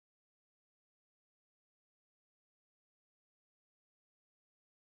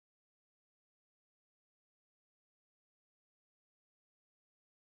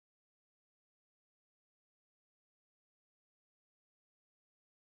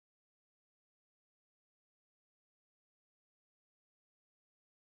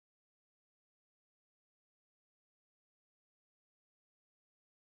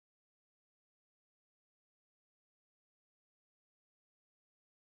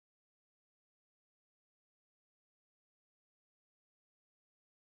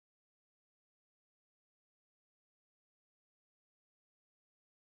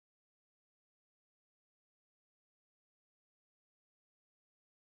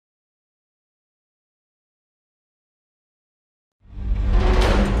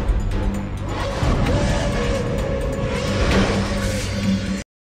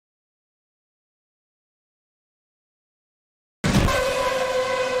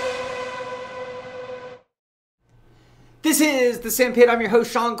This is the Simpit. I'm your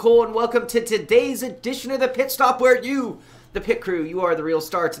host, Sean Cole, and welcome to today's edition of the Pit Stop, where you, the pit crew, you are the real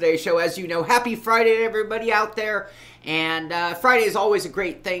star of today's show. As you know, happy Friday to everybody out there. And Friday is always a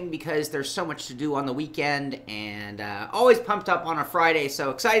great thing because there's so much to do on the weekend, and always pumped up on a Friday. So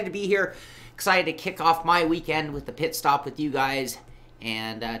excited to be here, excited to kick off my weekend with the Pit Stop with you guys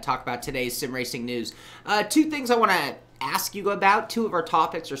and talk about today's sim racing news. Two things I want to ask you about, two of our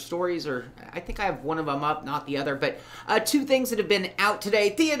topics or stories, or I think I have one of them up, not the other, but two things that have been out today.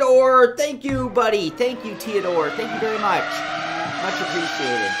 Theodore, thank you, buddy. Thank you, Theodore. Thank you very much. Much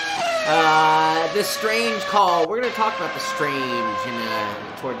appreciated. The Strange call. We're going to talk about the Strange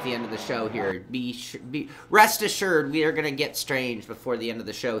towards the end of the show here. Rest assured, we are going to get Strange before the end of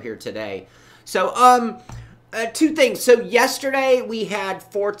the show here today. So, two things. So yesterday we had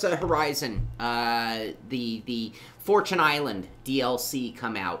Forza Horizon, the Fortune Island DLC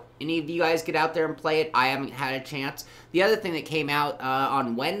come out. Any of you guys get out there and play it? I haven't had a chance. The other thing that came out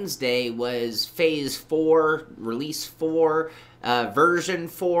on Wednesday was Phase 4, Release 4, Version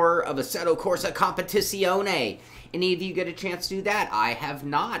 4 of Assetto Corsa Competizione. Any of you get a chance to do that? I have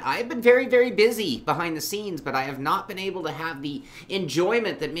not. I've been very, very busy behind the scenes, but I have not been able to have the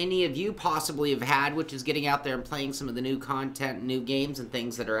enjoyment that many of you possibly have had, which is getting out there and playing some of the new content, new games, and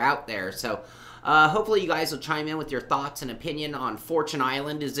things that are out there. So, hopefully you guys will chime in with your thoughts and opinion on Fortune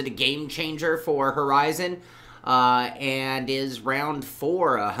Island. Is it a game changer for Horizon? And is round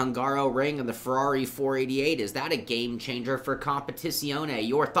 4 a Hungaroring of the Ferrari 488? Is that a game changer for Competizione?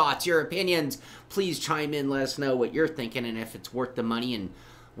 Your thoughts, your opinions, please chime in, let us know what you're thinking and if it's worth the money and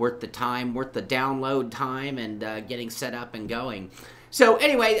worth the time, worth the download time and getting set up and going. So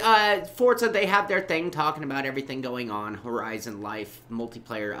anyway, Forza, they have their thing talking about everything going on, Horizon Life,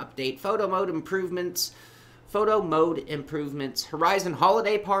 multiplayer update, photo mode improvements, Horizon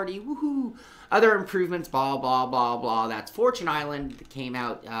Holiday Party, woohoo, other improvements, blah, blah, blah, blah. That's Fortune Island that came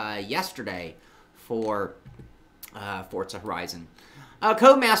out yesterday for Forza Horizon.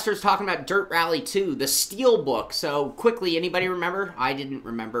 Codemaster's talking about Dirt Rally 2, the Steelbook. So, quickly, anybody remember? I didn't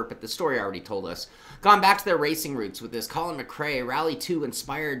remember, but the story already told us. Gone back to their racing roots with this Colin McRae Rally 2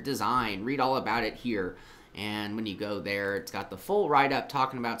 inspired design. Read all about it here. And when you go there, it's got the full write-up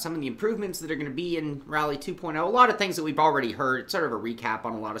talking about some of the improvements that are going to be in Rally 2.0. A lot of things that we've already heard. It's sort of a recap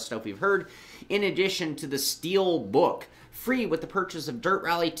on a lot of stuff we've heard. In addition to the Steelbook, free with the purchase of Dirt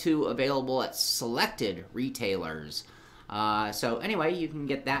Rally 2, available at selected retailers. So anyway, you can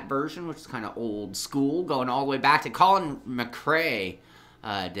get that version, which is kind of old school, going all the way back to Colin McRae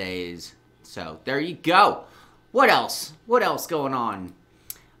days. So there you go. What else? What else going on?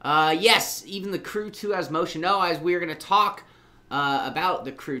 Yes, even the Crew 2 has motion. No, as we're going to talk about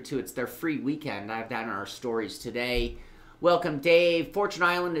the Crew 2, it's their free weekend. I have that in our stories today. Welcome, Dave. Fortune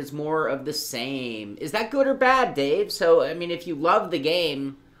Island is more of the same. Is that good or bad, Dave? So, I mean, if you love the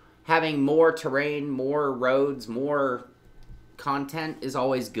game, having more terrain, more roads, more content is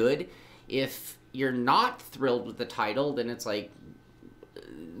always good. If you're not thrilled with the title, then it's like,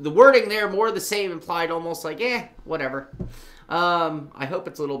 the wording there, more of the same, implied almost like, whatever. I hope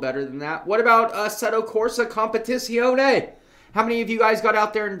it's a little better than that. What about Assetto Corsa Competizione? How many of you guys got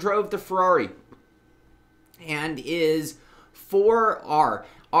out there and drove the Ferrari? And is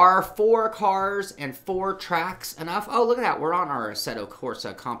are 4 cars and 4 tracks enough? Oh, look at that. We're on our Assetto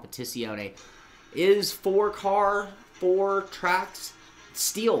Corsa Competizione. Is 4 car, 4 tracks?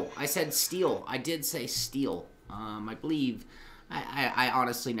 Steel. I said steel. I did say steel. I believe... I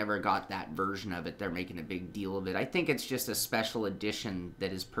honestly never got that version of it. They're making a big deal of it. I think it's just a special edition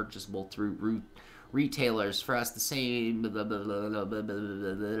that is purchasable through retailers. For us, the same set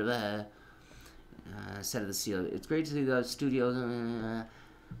of the seal. It's great to see the studios.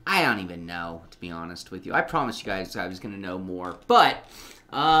 I don't even know, to be honest with you. I promised you guys I was going to know more. But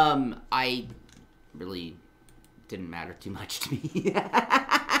I really didn't matter too much to me.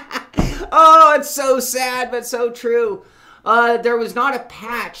 Oh, it's so sad, but so true. There was not a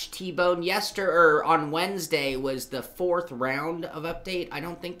patch, T-Bone. On Wednesday was the 4th round of update. I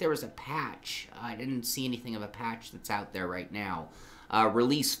don't think there was a patch. I didn't see anything of a patch that's out there right now.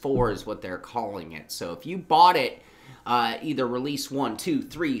 Release 4 is what they're calling it. So if you bought it, either Release 1, 2,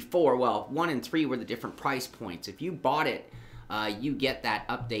 3, 4, well, 1 and 3 were the different price points. If you bought it, you get that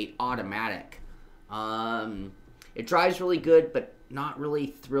update automatic. It drives really good, but not really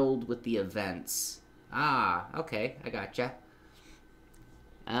thrilled with the events. Ah, okay, I gotcha.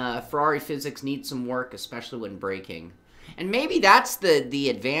 Ferrari physics needs some work, especially when braking. And maybe that's the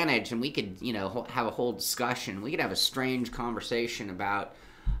advantage, and we could, you know, have a whole discussion. We could have a strange conversation about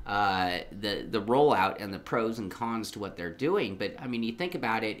the rollout and the pros and cons to what they're doing. But, I mean, you think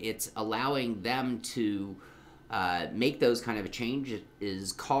about it, it's allowing them to make those kind of a change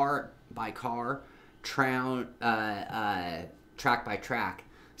is car by car, track by track.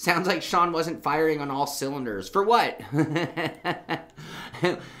 Sounds like Sean wasn't firing on all cylinders. For what?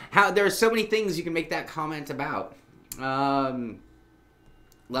 There's so many things you can make that comment about. Loving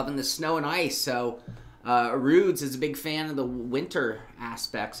the snow and ice. So, Rudes is a big fan of the winter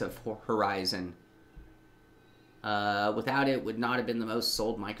aspects of Horizon. Without it, would not have been the most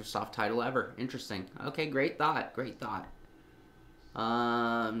sold Microsoft title ever. Interesting. Okay, great thought. Great thought.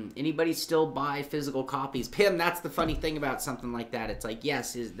 Anybody still buy physical copies? Pim, that's the funny thing about something like that. It's like,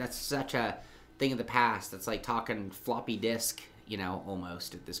 yes, that's such a thing of the past. It's like talking floppy disk, you know,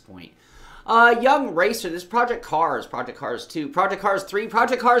 almost at this point. Young Racer, this is Project Cars 2, Project Cars 3,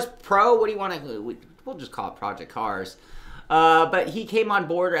 Project Cars Pro. What do you want to, we'll just call it Project Cars. But he came on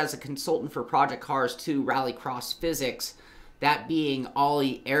board as a consultant for Project Cars 2 Rallycross Physics, that being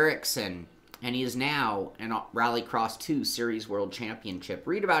Ollie Eriksson, and he is now in Rallycross 2 Series World Championship.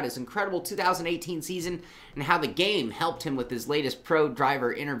 Read about his incredible 2018 season and how the game helped him with his latest pro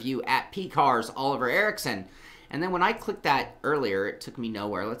driver interview at PCARS, Oliver Eriksson. And then when I clicked that earlier, it took me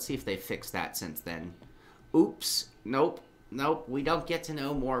nowhere. Let's see if they fixed that since then. Oops. Nope. We don't get to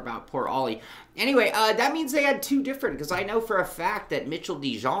know more about poor Ollie. Anyway, that means they had two different, because I know for a fact that Mitchell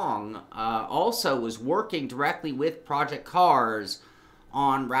DeJong also was working directly with Project Cars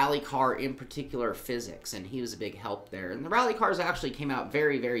on Rally Car, in particular physics, and he was a big help there. And the Rally Cars actually came out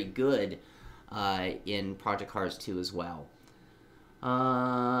very, very good in Project Cars 2 as well.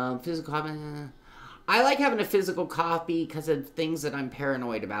 Physical... I like having a physical copy because of things that I'm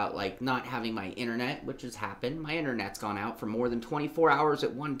paranoid about, like not having my internet, which has happened. My internet's gone out for more than 24 hours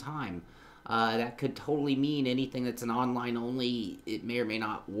at one time. That could totally mean anything that's an online only, it may or may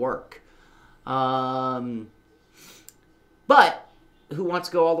not work. But who wants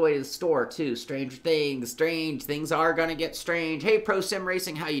to go all the way to the store too? Strange things are going to get strange. Hey, Pro Sim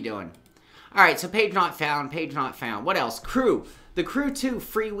Racing, how you doing? All right, so page not found. What else? Crew. The Crew 2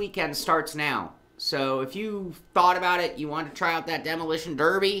 free weekend starts now. So if you thought about it, you want to try out that Demolition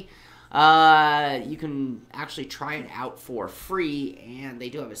Derby, you can actually try it out for free, and they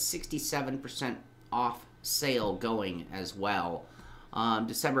do have a 67% off sale going as well.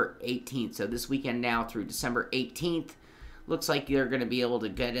 December 18th, so this weekend now through December 18th, looks like you're going to be able to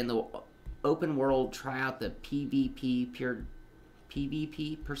get in the open world, try out the PvP,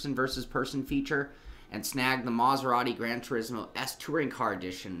 person versus person feature, and snag the Maserati Gran Turismo S Touring Car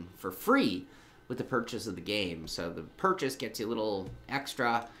Edition for free with the purchase of the game. So the purchase gets you a little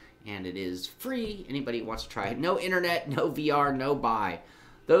extra, and it is free. Anybody who wants to try it. No internet, no VR, no buy.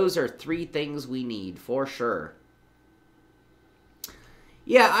 Those are three things we need for sure.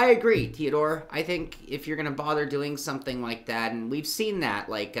 Yeah, I agree, Theodore. I think if you're going to bother doing something like that, and we've seen that,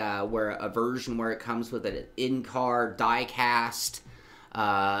 like where a version where it comes with an in-car die cast,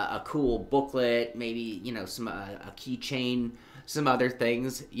 a cool booklet, maybe, you know, some a keychain, some other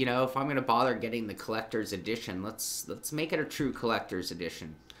things. You know, if I'm going to bother getting the collector's edition, let's make it a true collector's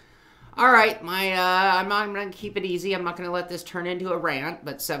edition. All right, I'm going to keep it easy. I'm not going to let this turn into a rant,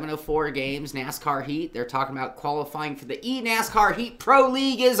 but 704 Games, NASCAR Heat, they're talking about qualifying for the eNASCAR Heat Pro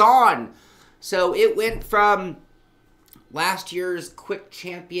League is on. So it went from last year's quick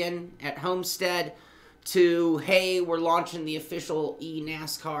champion at Homestead to, hey, we're launching the official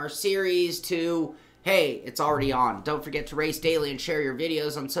eNASCAR series, to, hey, it's already on. Don't forget to race daily and share your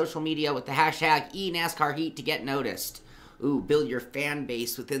videos on social media with the hashtag eNASCARHeat to get noticed. Ooh, build your fan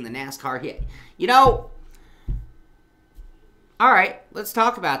base within the NASCAR Heat. You know, all right, let's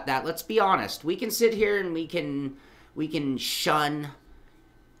talk about that. Let's be honest. We can sit here and we can shun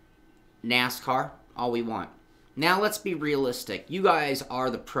NASCAR all we want. Now let's be realistic. You guys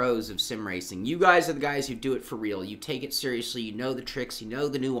are the pros of sim racing. You guys are the guys who do it for real. You take it seriously. You know the tricks. You know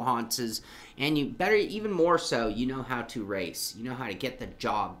the nuances. And you better, even more so, you know how to race. You know how to get the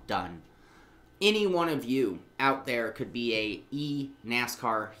job done. Any one of you out there could be a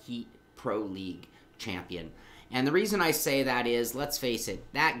eNASCAR Heat Pro League champion. And the reason I say that is, let's face it,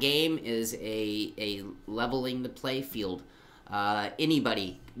 that game is a leveling the play field.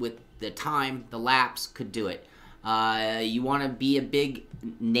 Anybody with the time, the laps, could do it. You want to be a big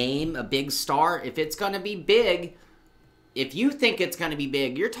name, a big star. If it's going to be big, if you think it's going to be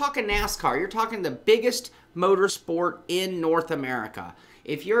big, you're talking NASCAR. You're talking the biggest motorsport in North America.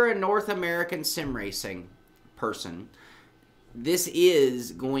 If you're a North American sim racing person, this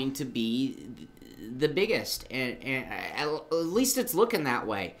is going to be the biggest. And at least it's looking that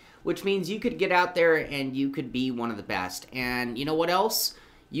way, which means you could get out there and you could be one of the best. And you know what else?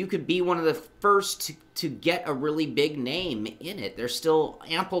 you could be one of the first to get a really big name in it. There's still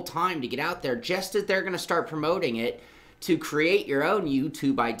ample time to get out there, just as they're going to start promoting it, to create your own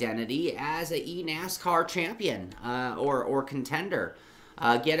YouTube identity as a eNASCAR champion or contender.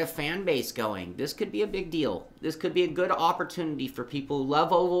 Get a fan base going. This could be a big deal. This could be a good opportunity for people who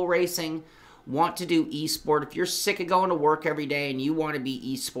love oval racing, want to do esport. If you're sick of going to work every day and you want to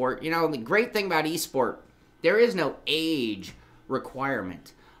be esport, you know, the great thing about esport, there is no age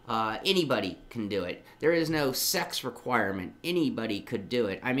requirement. Anybody can do it. There is no sex requirement. Anybody could do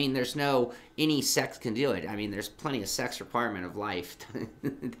it. I mean, there's no any sex can do it. I mean, there's plenty of sex requirement of life.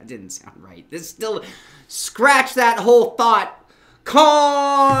 That didn't sound right. This still, scratch that whole thought.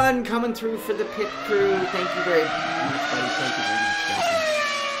 Con coming through for the pit crew. Thank you very much, buddy. Thank you very much, Justin.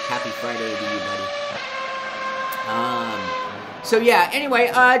 Happy Friday to you, buddy. So yeah,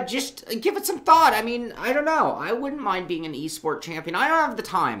 anyway, just give it some thought. I mean, I don't know. I wouldn't mind being an esport champion. I don't have the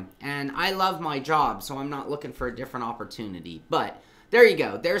time, and I love my job, so I'm not looking for a different opportunity. But there you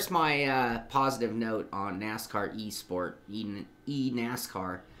go. There's my positive note on NASCAR esport,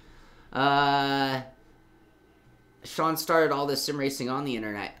 eNASCAR. Sean started all this sim racing on the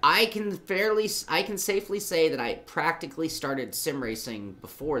internet. I can safely say that I practically started sim racing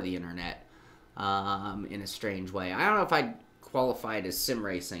before the internet, in a strange way. I don't know if I'd qualify it as sim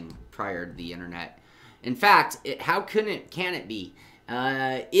racing prior to the internet. In fact, how can it be?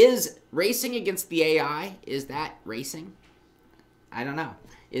 Is racing against the AI, is that racing? I don't know.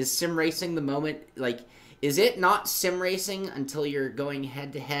 Is sim racing the moment, like, is it not sim racing until you're going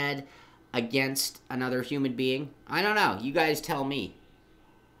head to head against another human being? I don't know. You guys tell me.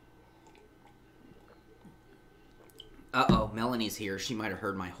 Uh-oh, Melanie's here. She might have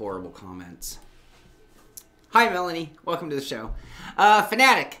heard my horrible comments. Hi, Melanie. Welcome to the show.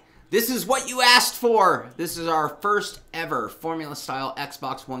 Fanatec, this is what you asked for. This is our first ever Formula-style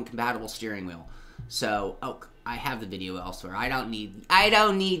Xbox One compatible steering wheel. So, oh, I have the video elsewhere. I don't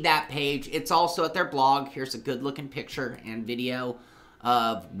need that page. It's also at their blog. Here's a good-looking picture and video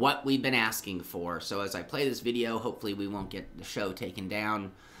of what we've been asking for. So as I play this video, hopefully we won't get the show taken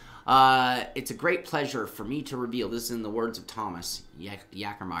down. It's a great pleasure for me to reveal, this is in the words of Thomas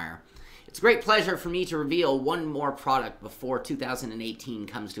Yackermeyer, it's a great pleasure for me to reveal one more product before 2018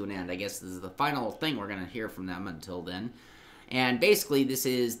 comes to an end. I guess this is the final thing we're going to hear from them until then. And basically this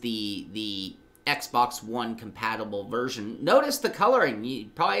is the Xbox One compatible version. Notice the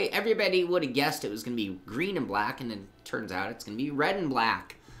coloring. Probably everybody would have guessed it was going to be green and black, and it turns out it's going to be red and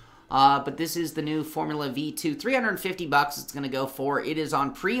black. But this is the new Formula V2. $350 it's going to go for. It is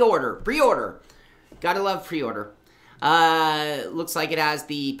on pre-order. Pre-order. Gotta love pre-order. Looks like it has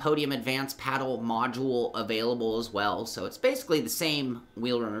the Podium Advanced paddle module available as well. So it's basically the same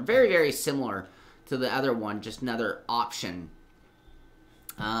wheel runner. Very, very similar to the other one. Just another option.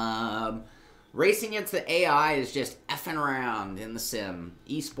 Racing against the AI is just effing around in the sim.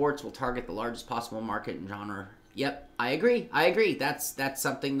 Esports will target the largest possible market and genre. Yep, I agree. I agree. That's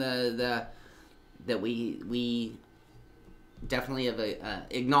something that we definitely have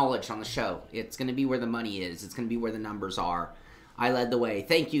acknowledged on the show. It's going to be where the money is. It's going to be where the numbers are. I led the way.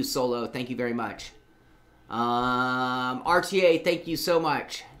 Thank you, Solo. Thank you very much. RTA, thank you so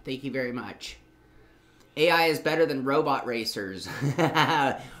much. Thank you very much. AI is better than robot racers.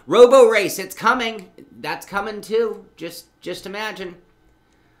 Robo race, it's coming. That's coming too. Just imagine.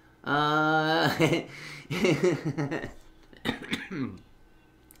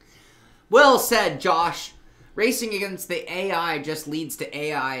 Well said, Josh. Racing against the AI just leads to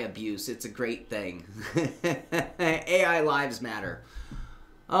AI abuse. It's a great thing. AI lives matter.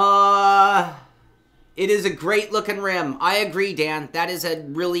 It is a great looking rim. I agree, Dan. That is a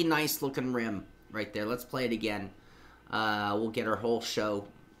really nice looking rim right there. Let's play it again. We'll get our whole show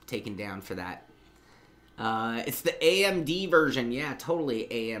taken down for that. It's the AMD version. Yeah, totally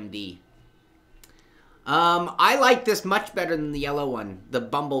AMD. I like this much better than the yellow one, the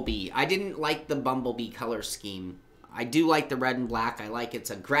Bumblebee. I didn't like the Bumblebee color scheme. I do like the red and black. I like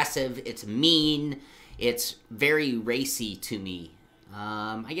it's aggressive, it's mean, it's very racy to me.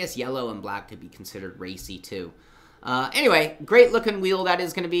 I guess yellow and black could be considered racy too. Anyway, great looking wheel. That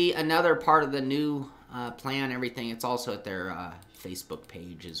is going to be another part of the new plan, everything. It's also at their Facebook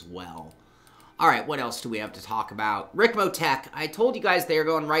page as well. All right, what else do we have to talk about? Ricmotech. I told you guys they are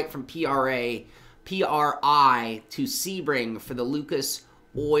going right from PRI to Sebring for the Lucas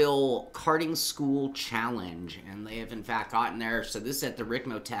Oil Karting School Challenge. And they have, in fact, gotten there. So this is at the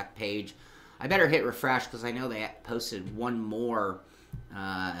Ricmotech page. I better hit refresh because I know they posted one more.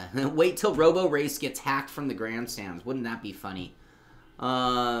 Wait till Robo Race gets hacked from the grandstands. Wouldn't that be funny?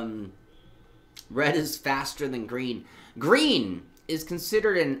 Red is faster than green. Green is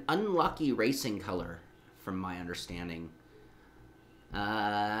considered an unlucky racing color, from my understanding.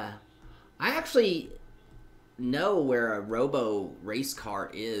 I actually know where a Robo race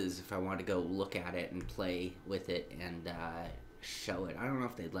car is if I want to go look at it and play with it and show it. I don't know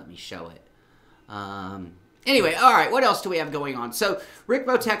if they'd let me show it. Anyway, all right, what else do we have going on? So, Rick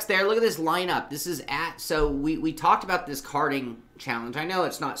Botech's there. Look at this lineup. This is so we talked about this karting challenge. I know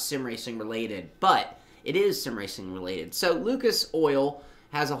it's not sim racing related, but it is sim racing related. So, Lucas Oil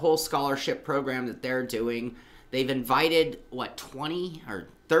has a whole scholarship program that they're doing. They've invited, what, 20 or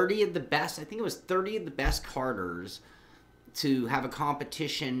 30 of the best, I think it was 30 of the best karters to have a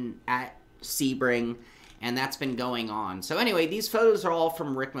competition at Sebring, and that's been going on. So anyway, these photos are all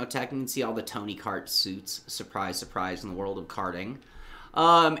from Rick Motech. You can see all the Tony Kart suits. Surprise, surprise, in the world of karting.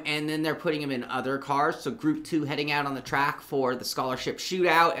 And then they're putting them in other cars. So Group 2 heading out on the track for the scholarship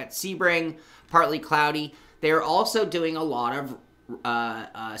shootout at Sebring, partly cloudy. They're also doing a lot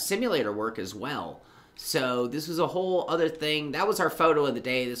of simulator work as well. So this was a whole other thing. That was our photo of the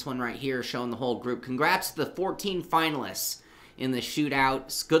day, this one right here showing the whole group. Congrats to the 14 finalists in the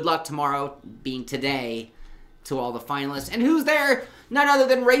shootout. Good luck tomorrow, being today, to all the finalists. And who's there? None other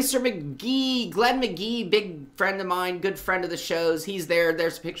than Racer McGee, Glenn McGee, big friend of mine, good friend of the show's. He's there.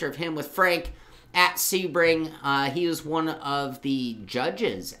 There's a picture of him with Frank at Sebring. He was one of the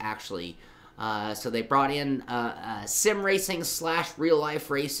judges, actually. So they brought in sim racing / real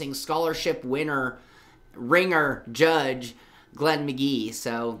life racing scholarship winner, ringer judge, Glenn McGee.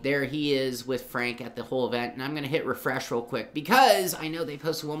 So there he is with Frank at the whole event. And I'm going to hit refresh real quick because I know they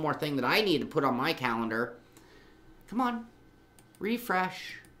posted one more thing that I need to put on my calendar. Come on.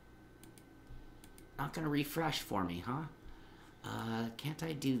 Refresh. Not going to refresh for me, huh? Can't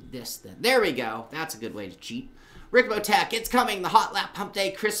I do this then? There we go. That's a good way to cheat. Rick Motech, it's coming. The Hot Lap Pump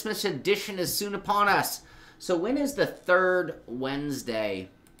Day Christmas edition is soon upon us. So when is the third Wednesday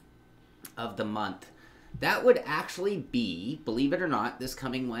of the month? That would actually be, believe it or not, this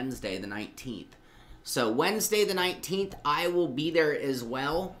coming Wednesday, the 19th. So Wednesday, the 19th, I will be there as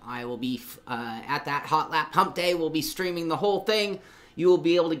well. I will be at that Hot Lap Pump Day. We'll be streaming the whole thing. You will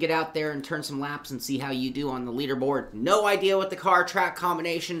be able to get out there and turn some laps and see how you do on the leaderboard. No idea what the car track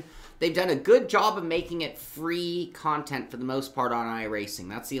combination. They've done a good job of making it free content for the most part on iRacing.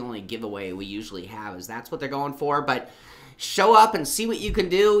 That's the only giveaway we usually have, is that's what they're going for. But show up and see what you can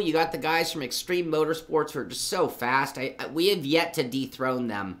do. You got the guys from Extreme Motorsports who are just so fast. We have yet to dethrone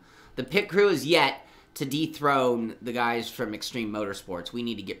them. The pit crew is yet to dethrone the guys from Extreme Motorsports. We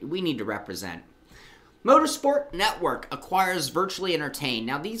need to represent. Motorsport Network acquires Virtually Entertained.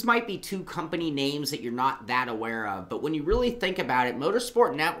 Now, these might be two company names that you're not that aware of, but when you really think about it,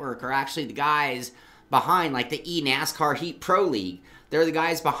 Motorsport Network are actually the guys behind, like, the eNASCAR Heat Pro League. They're the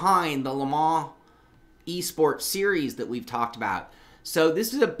guys behind the Le Mans eSports series that we've talked about. So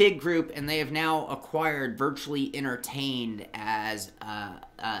this is a big group, and they have now acquired Virtually Entertained as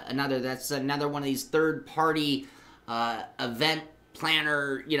another one of these third-party event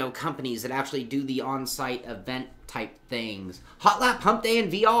planner, companies that actually do the on-site event type things. Hot Lap Pump Day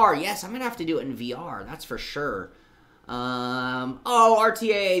in VR. Yes, I'm gonna have to do it in VR. That's for sure.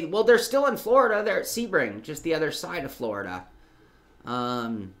 RTA. Well, they're still in Florida. They're at Sebring, just the other side of Florida.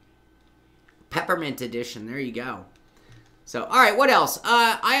 Peppermint edition. There you go. So, all right, what else?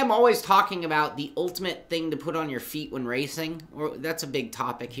 I am always talking about the ultimate thing to put on your feet when racing. That's a big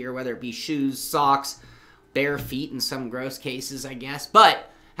topic here, whether it be shoes, socks, bare feet in some gross cases, I guess. But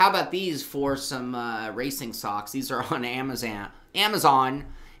how about these for some racing socks? These are on Amazon,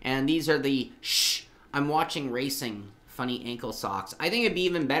 and these are the I'm watching racing funny ankle socks. I think it'd be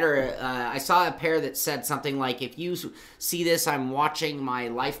even better. I saw a pair that said something like, if you see this, I'm watching my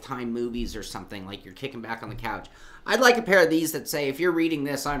Lifetime movies or something, like you're kicking back on the couch. I'd like a pair of these that say, if you're reading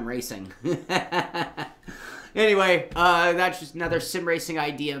this, I'm racing. Anyway, that's just another sim racing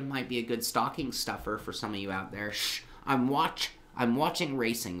idea. Might be a good stocking stuffer for some of you out there. I'm watching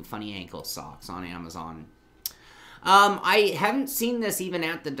racing funny ankle socks on Amazon. I haven't seen this even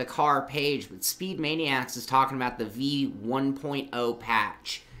at the Dakar page, but Speed Maniacs is talking about the V1.0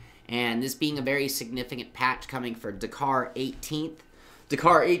 patch. And this being a very significant patch coming for Dakar 18th.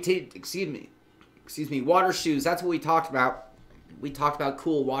 Dakar 18th, excuse me, water shoes. That's what we talked about. We talked about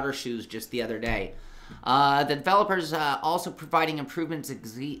cool water shoes just the other day. The developers also providing improvements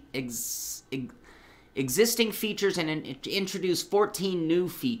existing features and introduce 14 new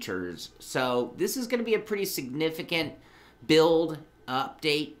features. So this is going to be a pretty significant build,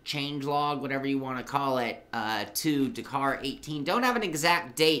 update, changelog, whatever you want to call it, to Dakar 18. Don't have an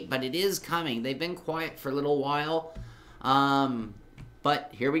exact date, but it is coming. They've been quiet for a little while.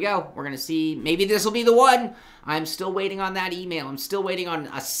 But here we go. We're going to see. Maybe this will be the one. I'm still waiting on that email. I'm still waiting on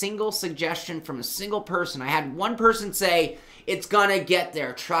a single suggestion from a single person. I had one person say, it's going to get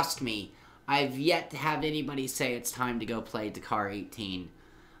there. Trust me. I've yet to have anybody say it's time to go play Dakar 18.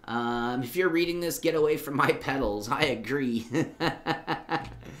 If you're reading this, get away from my pedals. I agree.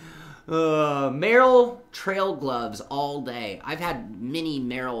 Merrell trail gloves all day. I've had many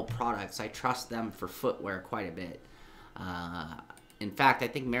Merrell products. I trust them for footwear quite a bit. In fact, I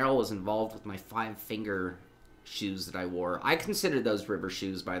think Merrell was involved with my 5-finger shoes that I wore. I consider those river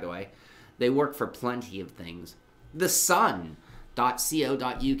shoes, by the way. They work for plenty of things. The Sun.co.uk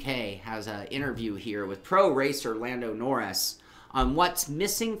has an interview here with pro racer Lando Norris on what's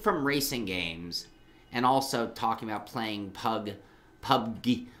missing from racing games, and also talking about playing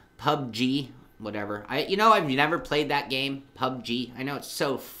PUBG, whatever. I've never played that game, PUBG. I know it's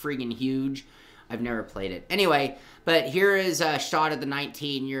so friggin' huge. I've never played it. Anyway, but here is a shot of the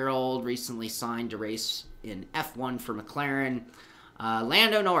 19-year-old recently signed to race in F1 for McLaren.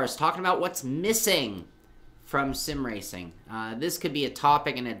 Lando Norris talking about what's missing from sim racing. This could be a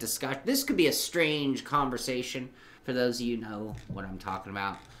topic and a discussion. This could be a strange conversation for those of you who know what I'm talking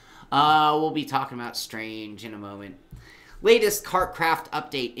about. We'll be talking about strange in a moment. Latest Kartcraft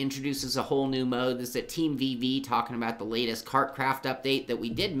update introduces a whole new mode. This is at Team VV talking about the latest Kartcraft update that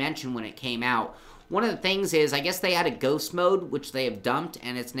we did mention when it came out. One of the things is, I guess they had a ghost mode, which they have dumped,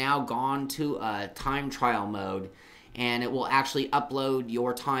 and it's now gone to a time trial mode. And it will actually upload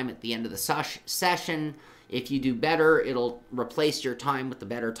your time at the end of the session. If you do better, it'll replace your time with the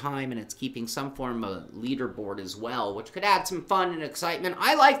better time, and it's keeping some form of leaderboard as well, which could add some fun and excitement.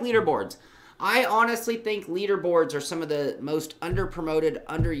 I like leaderboards. I honestly think leaderboards are some of the most underpromoted,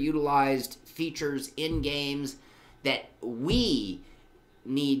 underutilized features in games that we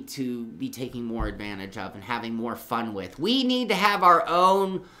need to be taking more advantage of and having more fun with. We need to have our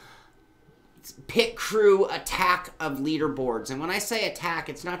own pit crew attack of leaderboards. And when I say attack,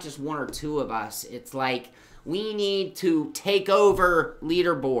 it's not just one or two of us. It's like we need to take over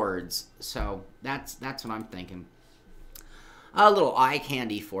leaderboards. So that's what I'm thinking. A little eye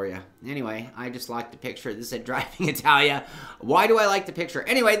candy for you. Anyway, I just like the picture. This is at Driving Italia. Why do I like the picture?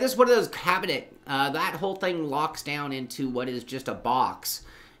 Anyway, this is one of those cabinet. That whole thing locks down into what is just a box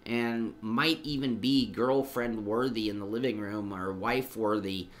and might even be girlfriend worthy in the living room or wife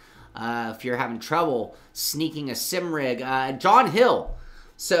worthy if you're having trouble sneaking a sim rig. John Hill.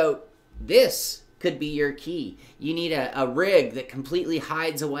 So this could be your key. You need a rig that completely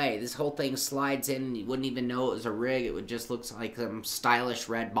hides away. This whole thing slides in and you wouldn't even know it was a rig. It would just look like some stylish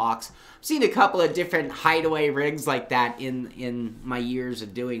red box. I've seen a couple of different hideaway rigs like that in my years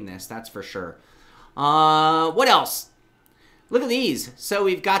of doing this, that's for sure. What else? Look at these. So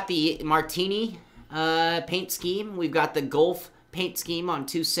we've got the Martini paint scheme. We've got the Golf paint scheme on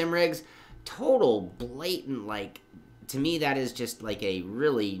 2 sim rigs. Total blatant, like, to me that is just like a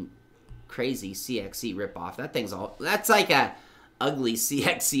really crazy CXC ripoff. That thing's that's like a ugly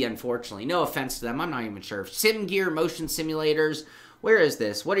CXC, unfortunately. No offense to them. I'm not even sure. Sim Gear motion simulators. Where is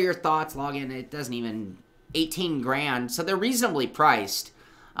this? What are your thoughts? Log in. It doesn't even 18 grand. So they're reasonably priced.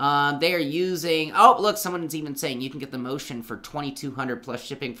 They are using, oh, look, someone's even saying you can get the motion for $2,200 plus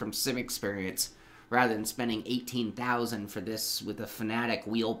shipping from Sim Experience, rather than spending $18,000 for this with a Fanatec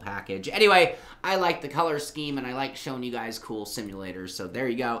wheel package. Anyway, I like the color scheme, and I like showing you guys cool simulators, so there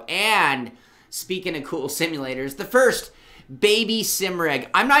you go. And speaking of cool simulators, the first baby sim rig.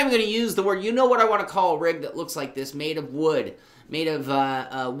 I'm not even going to use the word, you know what I want to call a rig that looks like this, made of wood. Made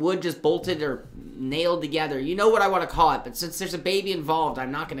of wood just bolted or nailed together. You know what I want to call it, but since there's a baby involved,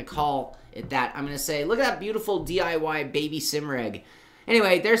 I'm not going to call it that. I'm going to say, look at that beautiful DIY baby sim rig.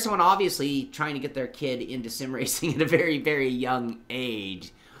 Anyway, there's someone obviously trying to get their kid into sim racing at a very, very young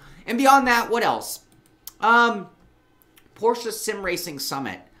age. And beyond that, what else? Porsche Sim Racing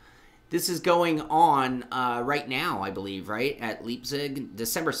Summit. This is going on right now, I believe, right? At Leipzig,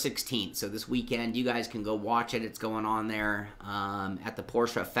 December 16th. So this weekend, you guys can go watch it. It's going on there at the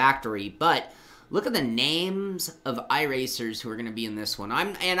Porsche factory. But look at the names of iRacers who are going to be in this one.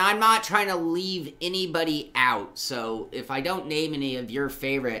 I'm not trying to leave anybody out. So if I don't name any of your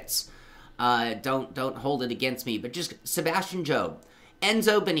favorites, don't hold it against me. But just Sebastian Job,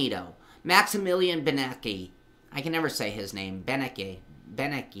 Enzo Benito, Maximilian Benecke. I can never say his name. Benecke.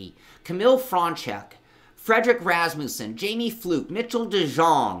 Camille Franchek, Frederick Rasmussen, Jamie Fluke, Mitchell de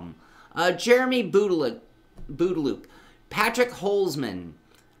Jong, Jeremy Boudeloop, Patrick Holzman,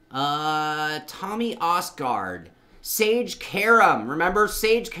 Tommy Osgard, Sage Karam. Remember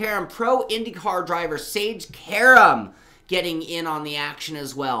Sage Karam, pro IndyCar driver Sage Karam getting in on the action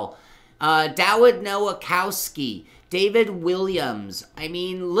as well. Dawid Nowakowski, David Williams. I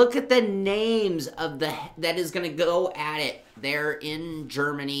mean, look at the names of that is going to go at it there in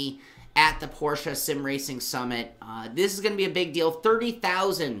Germany at the Porsche Sim Racing Summit. This is going to be a big deal.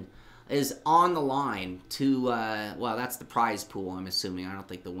 30,000 is on the line to, well, that's the prize pool, I'm assuming. I don't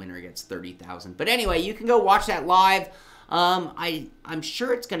think the winner gets 30,000. But anyway, you can go watch that live. I'm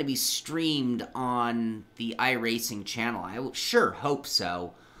sure it's going to be streamed on the iRacing channel. I sure hope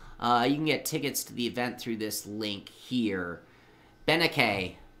so. You can get tickets to the event through this link here.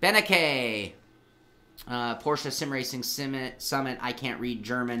 Beneke, Porsche Sim Racing Summit. I can't read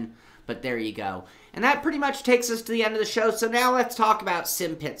German, but there you go. And that pretty much takes us to the end of the show. So now let's talk about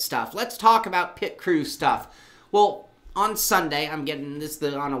Simpit stuff. Let's talk about pit crew stuff. Well, on Sunday, I'm getting this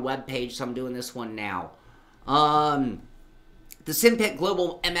on a web page, so I'm doing this one now. The Simpit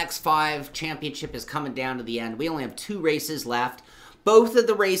Global MX-5 Championship is coming down to the end. We only have 2 races left. Both of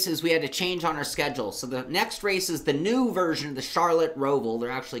the races we had to change on our schedule. So the next race is the new version of the Charlotte Roval.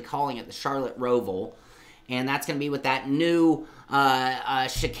 They're actually calling it the Charlotte Roval. And that's going to be with that new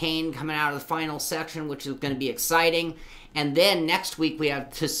chicane coming out of the final section, which is going to be exciting. And then next week we have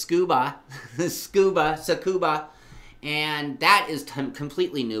Tsukuba, and that is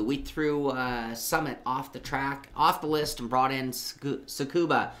completely new. We threw Summit off the list, and brought in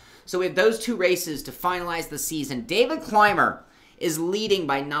Tsukuba. So we have those 2 races to finalize the season. David Clymer is leading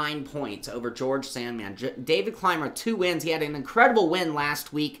by 9 points over George Sandman. David Clymer, 2 wins. He had an incredible win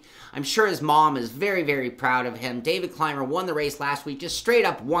last week. I'm sure his mom is very, very proud of him. David Clymer won the race last week, just straight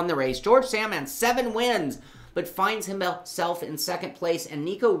up won the race. George Sandman, 7 wins, but finds himself in 2nd place. And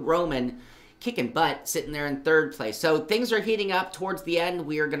Nico Roman, kicking butt, sitting there in 3rd place. So things are heating up towards the end.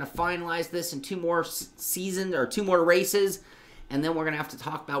 We are going to finalize this in 2 more seasons, or 2 more races. And then we're going to have to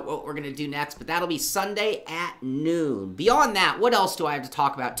talk about what we're going to do next. But that'll be Sunday at noon. Beyond that, what else do I have to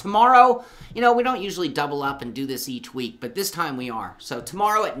talk about? Tomorrow, you know, we don't usually double up and do this each week, but this time we are. So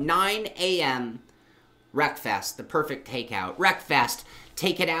tomorrow at 9 a.m., Wreckfest, the perfect takeout. Wreckfest,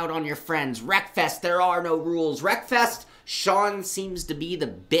 take it out on your friends. Wreckfest, there are no rules. Wreckfest, Sean seems to be the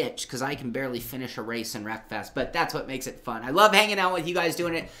bitch because I can barely finish a race in Wreckfest, but that's what makes it fun. I love hanging out with you guys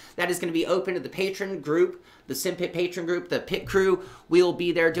doing it. That is going to be open to the patron group, the Simpit patron group, the pit crew. We'll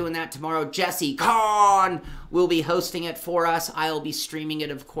be there doing that tomorrow. Jesse Kahn will be hosting it for us. I'll be streaming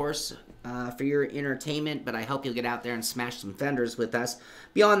it, of course, for your entertainment, but I hope you'll get out there and smash some fenders with us.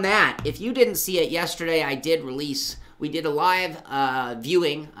 Beyond that, if you didn't see it yesterday, we did a live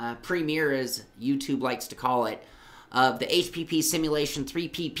viewing, premiere as YouTube likes to call it, of the HPP Simulation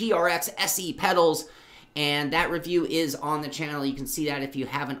 3P PRX SE pedals, and that review is on the channel. You can see that if you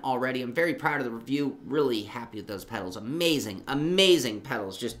haven't already. I'm very proud of the review. Really happy with those pedals. Amazing, amazing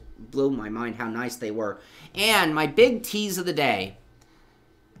pedals. Just blew my mind how nice they were. And my big tease of the day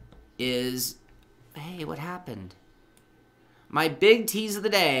is, hey, what happened? My big tease of the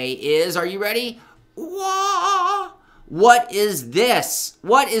day is, are you ready? Wah! What is this?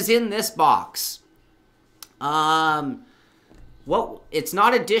 What is in this box? Well, it's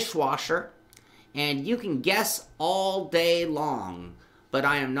not a dishwasher, and you can guess all day long, but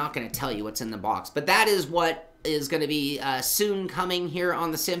I am not going to tell you what's in the box. But that is what is going to be soon coming here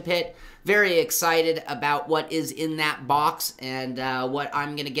on the Simpit. Very excited about what is in that box and what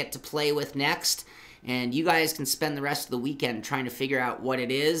I'm going to get to play with next. And you guys can spend the rest of the weekend trying to figure out what it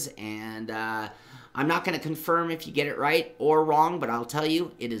is, and I'm not going to confirm if you get it right or wrong, but I'll tell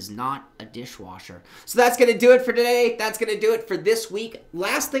you, it is not a dishwasher. So that's going to do it for today. That's going to do it for this week.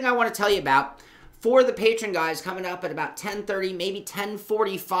 Last thing I want to tell you about, for the patron guys, coming up at about 10:30, maybe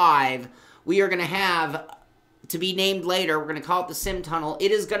 10:45, we are going to have, to be named later, we're going to call it the Sim Tunnel.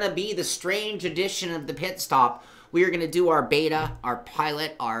 It is going to be the strange edition of the Pit Stop. We are going to do our beta, our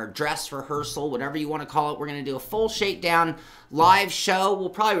pilot, our dress rehearsal, whatever you want to call it. We're going to do a full shakedown live show. We'll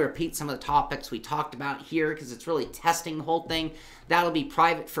probably repeat some of the topics we talked about here because it's really testing the whole thing. That'll be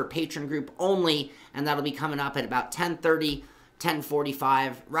private for patron group only, and that'll be coming up at about 10:30,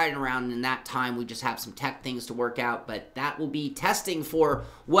 10:45, right around in that time. We just have some tech things to work out, but that will be testing for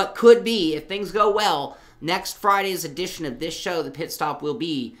what could be, if things go well, next Friday's edition of this show. The Pit Stop will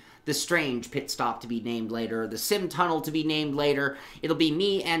be the Strange Pit Stop, to be named later, the Sim Tunnel, to be named later. It'll be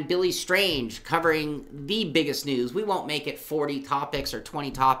me and Billy Strange covering the biggest news. We won't make it 40 topics or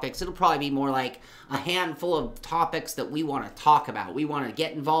 20 topics. It'll probably be more like a handful of topics that we want to talk about, we want to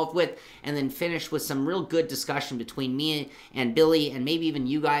get involved with, and then finish with some real good discussion between me and Billy, and maybe even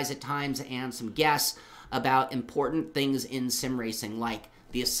you guys at times, and some guests about important things in sim racing, like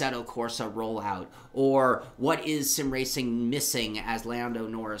the Assetto Corsa rollout, or what is sim racing missing, as Lando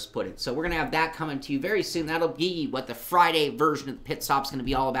Norris put it. So we're going to have that coming to you very soon. That'll be what the Friday version of the Pit Stop's going to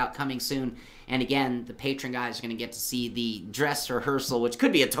be all about, coming soon. And again, the patron guys are going to get to see the dress rehearsal, which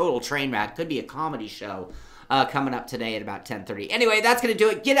could be a total train wreck, could be a comedy show, coming up today at about 10:30. Anyway, that's going to do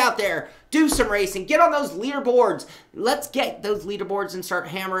it. Get out there, do some racing, get on those leaderboards. Let's get those leaderboards and start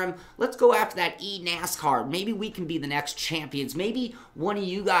hammering them. Let's go after that eNASCAR. Maybe we can be the next champions. Maybe one of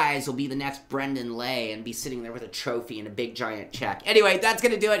you guys will be the next Brendan Lay and be sitting there with a trophy and a big giant check. Anyway, that's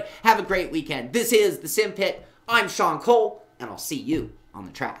going to do it. Have a great weekend. This is the Sim Pit. I'm Sean Cole, and I'll see you on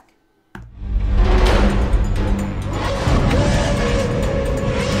the track.